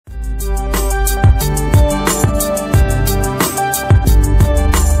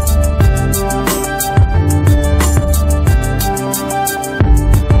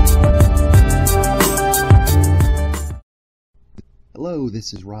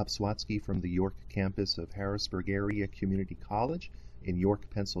This is Rob Swatsky from the York campus of Harrisburg Area Community College in York,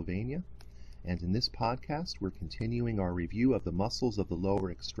 Pennsylvania. And in this podcast, we're continuing our review of the muscles of the lower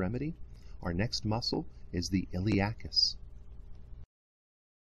extremity. Our next muscle is the iliacus.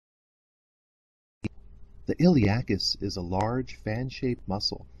 The iliacus is a large fan-shaped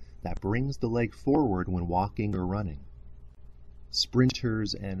muscle that brings the leg forward when walking or running.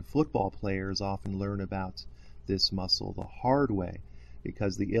 Sprinters and football players often learn about this muscle the hard way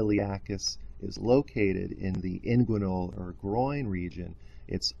because the iliacus is located in the inguinal or groin region.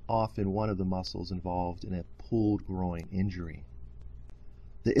 It's often one of the muscles involved in a pulled groin injury.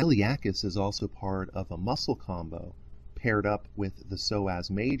 The iliacus is also part of a muscle combo paired up with the psoas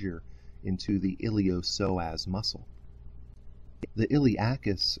major into the iliopsoas muscle. The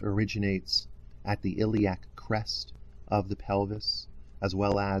iliacus originates at the iliac crest of the pelvis, as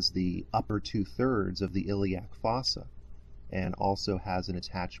well as the upper two-thirds of the iliac fossa, and also has an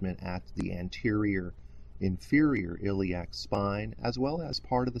attachment at the anterior inferior iliac spine, as well as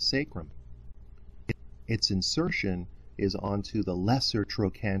part of the sacrum. Its insertion is onto the lesser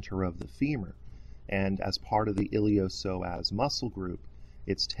trochanter of the femur, and as part of the iliopsoas muscle group,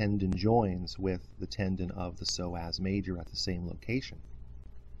 its tendon joins with the tendon of the psoas major at the same location.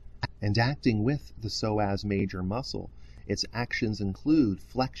 And acting with the psoas major muscle, its actions include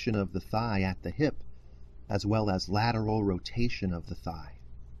flexion of the thigh at the hip, as well as lateral rotation of the thigh.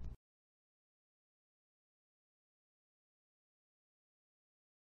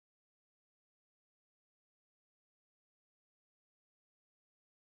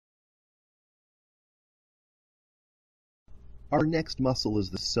 Our next muscle is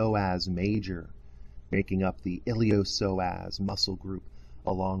the psoas major, making up the iliopsoas muscle group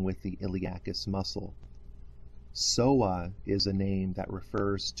along with the iliacus muscle. Psoa is a name that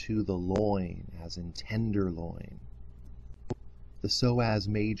refers to the loin, as in tenderloin. The psoas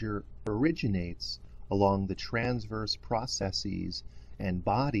major originates along the transverse processes and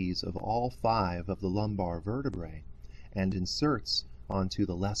bodies of all 5 of the lumbar vertebrae and inserts onto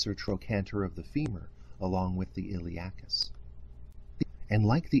the lesser trochanter of the femur along with the iliacus. And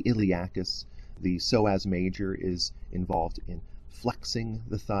like the iliacus, the psoas major is involved in flexing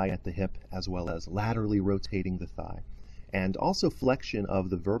the thigh at the hip as well as laterally rotating the thigh, and also flexion of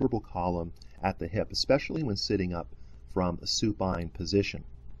the vertebral column at the hip, especially when sitting up from a supine position.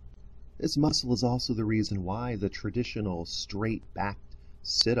 This muscle is also the reason why the traditional straight-backed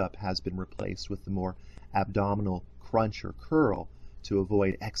sit-up has been replaced with the more abdominal crunch or curl to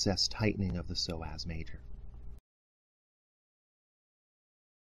avoid excess tightening of the psoas major.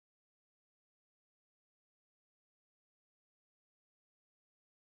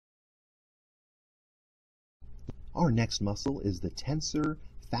 Our next muscle is the tensor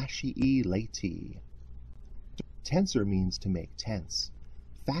fasciae latae. Tensor means to make tense.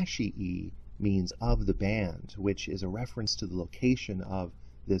 Fasciae means of the band, which is a reference to the location of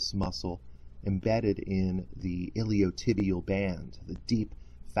this muscle embedded in the iliotibial band, the deep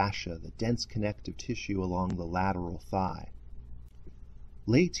fascia, the dense connective tissue along the lateral thigh.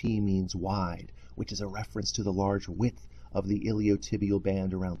 Latae means wide, which is a reference to the large width of the iliotibial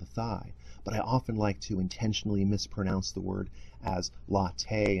band around the thigh, but I often like to intentionally mispronounce the word as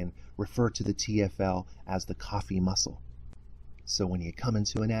latte and refer to the TFL as the coffee muscle. So when you come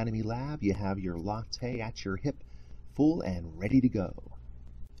into anatomy lab, you have your latte at your hip, full and ready to go.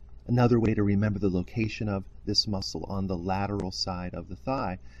 Another way to remember the location of this muscle on the lateral side of the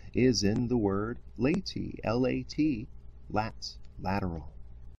thigh is in the word latae, L-A-T, lat, lateral.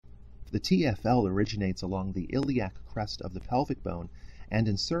 The TFL originates along the iliac crest of the pelvic bone and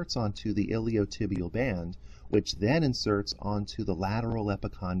inserts onto the iliotibial band, which then inserts onto the lateral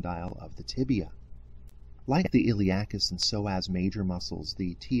epicondyle of the tibia. Like the iliacus and psoas major muscles,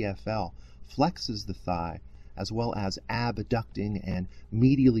 the TFL flexes the thigh as well as abducting and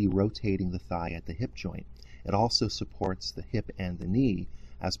medially rotating the thigh at the hip joint. It also supports the hip and the knee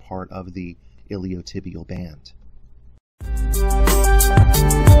as part of the iliotibial band.